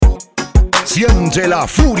Siente la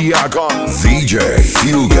furia con DJ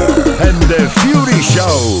Fugger and the Fury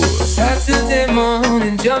Show. Saturday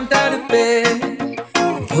morning, jumped out of bed,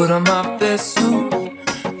 put on my best suit,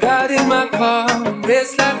 got in my car,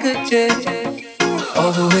 raced like a jet,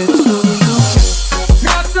 all the way to you.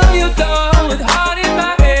 Knocked on your door with heart in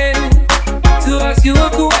my hand to ask you a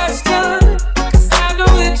question, 'cause I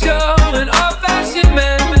know that you're an old-fashioned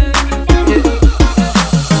man. Yeah.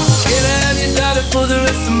 Can I have your daughter for the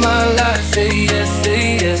rest of my life? Say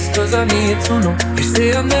yes, 'cause I need to know. You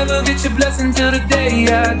say I'll never get your blessing till the day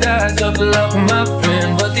I die. Tough love, my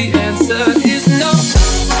friend, but the answer is no.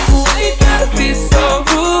 Why you gotta be so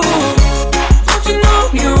rude? Don't you know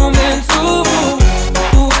human too?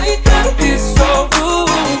 Why you gotta be so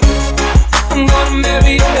rude? I'm gonna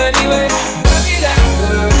marry you anyway. Marry that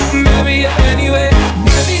girl, marry you anyway.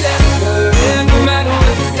 Marry that girl, yeah, no matter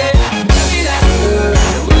what you say. Marry that girl,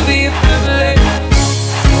 we'll be a family.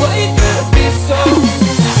 Why you gotta be so rude?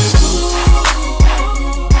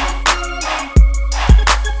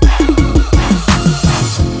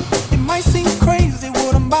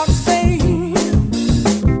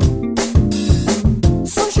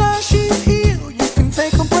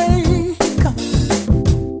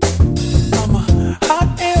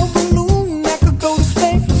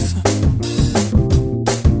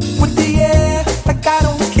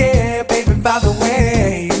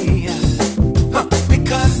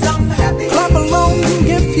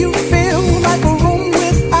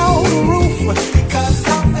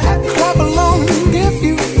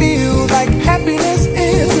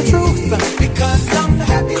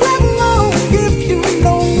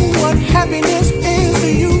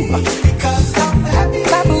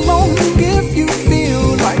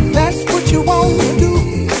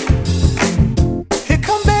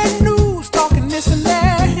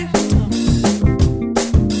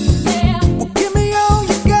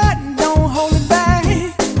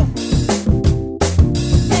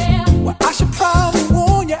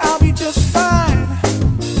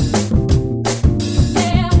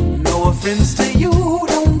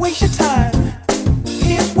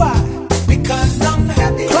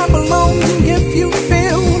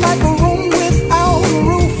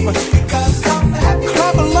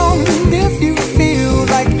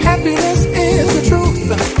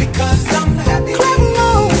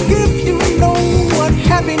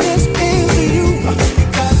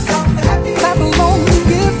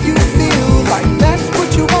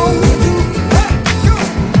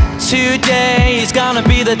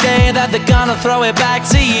 Throw it back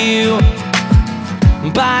to you.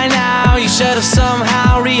 By now you should have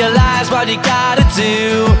somehow realized what you gotta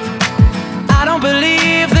do. I don't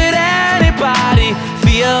believe that anybody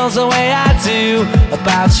feels the way I do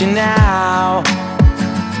about you now.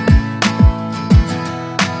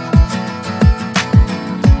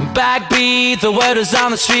 Backbeat, the word is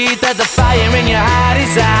on the street that the fire in your heart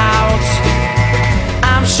is out.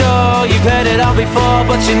 I'm sure you've heard it all before,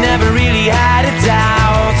 but you never really had a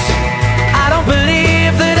doubt. I don't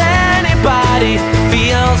believe that anybody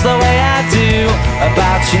feels the way I do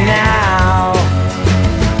about you now.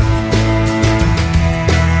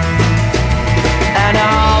 And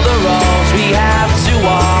all the roads we have to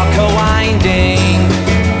walk are winding,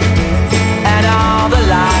 and all the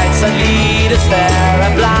lights that lead us there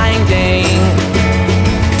are blinding.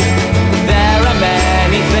 There are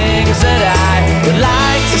many things that I would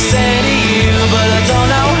like to say to you, but I don't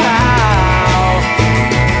know how.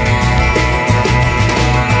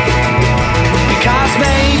 Cause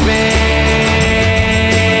maybe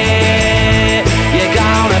you're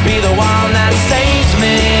gonna be the one that saves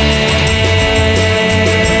me.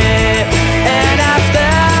 And after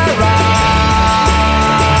all,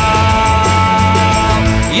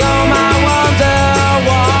 you're my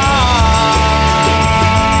wonderwall.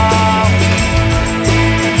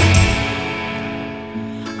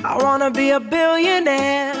 I wanna be a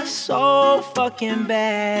billionaire so fucking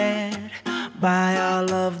bad. Buy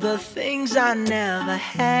all of the things I never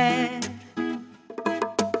had.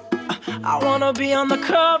 I wanna be on the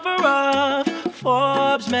cover of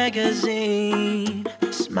Forbes magazine,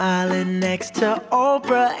 smiling next to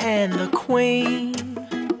Oprah and the Queen.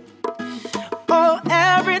 Oh,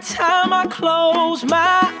 every time I close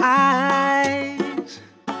my eyes,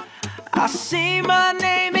 I see my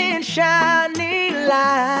name in shiny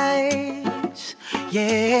lights.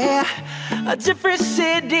 Yeah, a different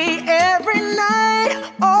city every night.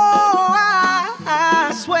 Oh,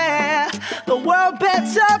 I swear the world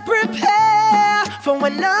better prepare for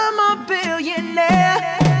when I'm a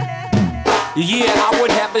billionaire. Yeah, I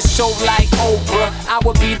would have a show like Oprah. I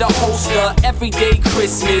would be the host of Everyday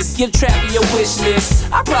Christmas. Give Travi a wish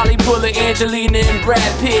list. I'd probably pull a Angelina and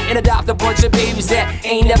Brad Pitt and adopt a bunch of babies that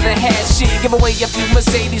ain't never had shit. Give away a few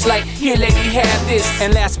Mercedes like, here lady, have this.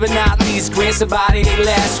 And last but not least, grant somebody their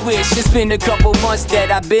last wish. It's been a couple months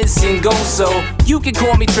that I've been single, so you can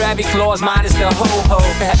call me Travis Claus minus the ho-ho.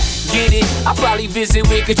 Get it? I'll probably visit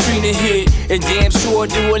where Katrina hit, and damn sure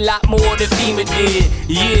do a lot more than FEMA did.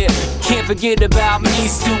 Yeah, can't forget about me,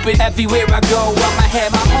 stupid. Everywhere I go, I'ma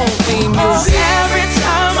have my own theme music. Oh, every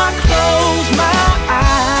time I close my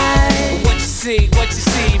eyes, What you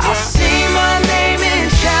see, bro? I see my name in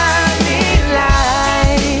shining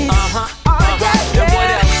lights. And what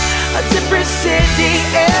else? A different city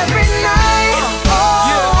every night.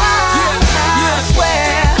 I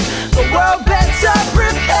swear the world better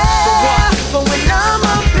prepare for when I'm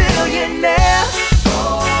a billionaire.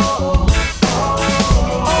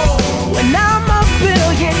 When I'm a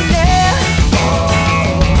billionaire.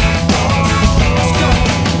 Let's go.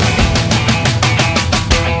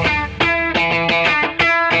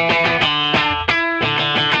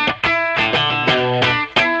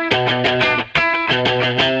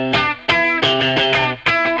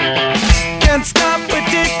 Can't stop,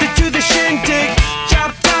 addicted to the shindig.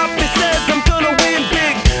 Chop top, it says I'm gonna win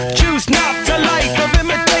big. Choose not a life of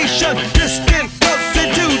imitation. Distant closer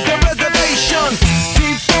to the reservation.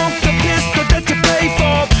 Defunct the pistol that you pay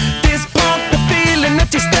for. This punk the feeling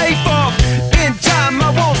that you stay for. In time, I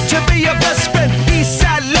want to be your best friend.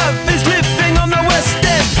 Eastside love is living on the west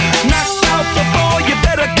end. Knocked out before you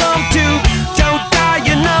better come to. Don't die,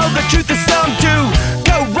 you know the truth is some do.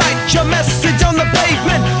 Go write your message on the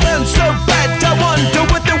pavement. Burn so bad, I wonder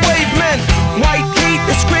what the wave meant. White heat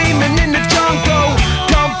is screaming in the jungle.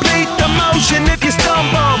 Complete the motion if you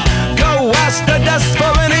stumble. Go ask the dust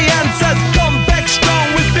for any answers. Come back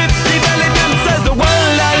strong with 50 belly dancers. The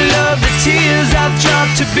world I love, the tears I've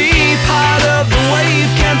dropped. To be part of the wave,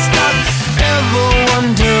 can't stop. Ever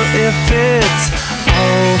wonder if it's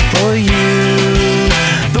all for you?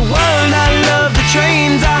 The world I love, the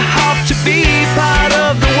trains I hop. To be part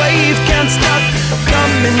of the wave, can't stop.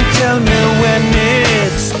 Come and tell me when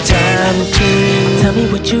it's time to. Tell me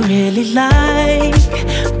what you really like.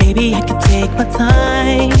 Baby, I can take my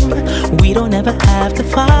time. We don't ever have to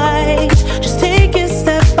fight. Just take it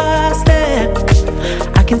step by step.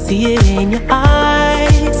 I can see it in your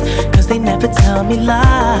eyes, cause they never tell me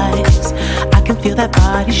lies. I can feel that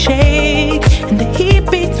body shake and the heat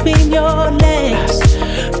between your legs.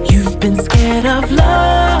 You've been scared of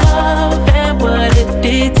love and what it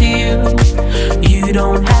did to you. You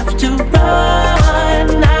don't have to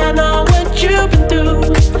run, I know what you've been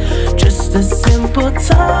through. Just a simple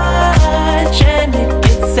touch and it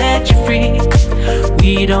can set you free.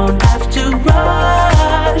 We don't have to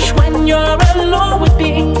rush when you're alone with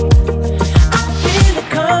me. I feel it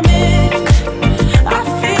coming, I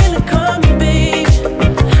feel it coming, babe.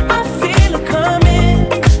 I feel it coming,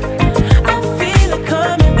 I feel it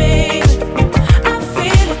coming, babe. I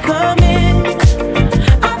feel it coming,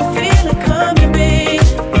 I feel it coming, babe.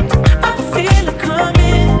 I feel it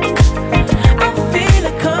coming, I feel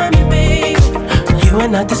it coming, babe. You are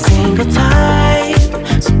not the single type,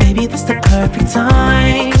 so baby, this the perfect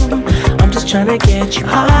time. I'm just tryna get you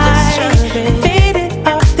high, faded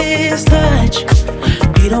off this touch.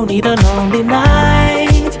 You don't need a lonely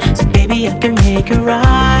night, so baby, I can make it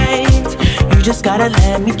right. You just gotta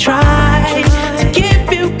let me try to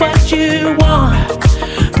give you what you want.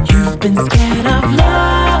 You've been scared of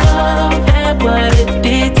love and what it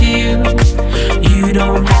did to you. You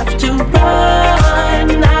don't have to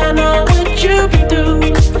run, I know what you've been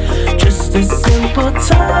through. Just a simple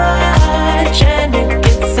touch and it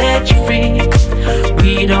can set you free.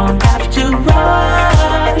 We don't have to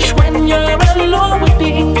rush when you're alone with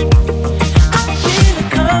me. I feel it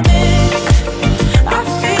coming, I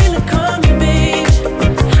feel it coming, babe.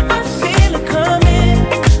 I feel it coming,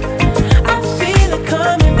 I feel it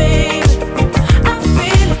coming, babe. I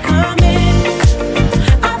feel it coming,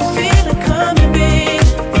 I feel it coming, babe.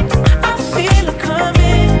 I feel it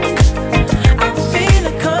coming, I feel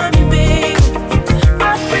it coming, babe. I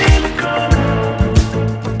feel it coming.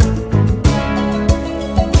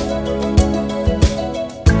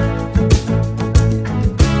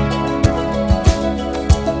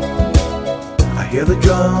 I hear the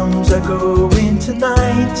drums echoing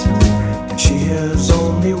tonight, and she hears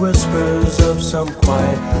only whispers of some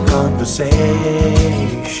quiet conversation.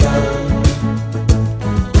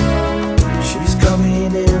 She's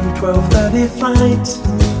coming in 12:30 flight.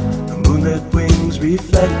 The moonlit wings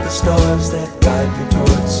reflect the stars that guide me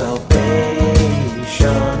towards salvation.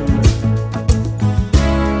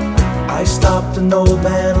 I stop an old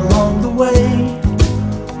man along the way,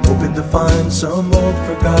 hoping to find some old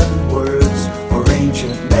forgotten words or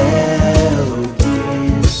ancient melodies.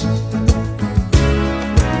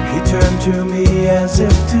 He turned to me as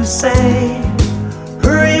if to say,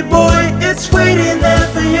 hurry boy, it's waiting there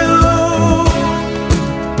for you.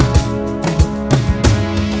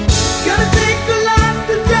 Gonna take a lot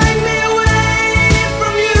to drag me away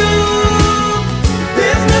from you.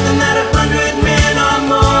 There's nothing that 100 men or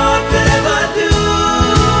more could ever do.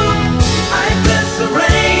 I bless the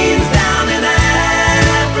rains down in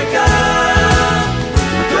Africa.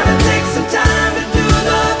 We're gonna take some time to do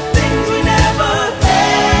the things we never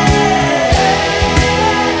had.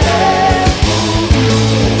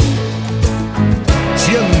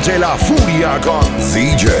 Siente la furia con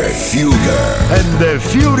DJ Fugger and the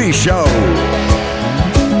Fury Show.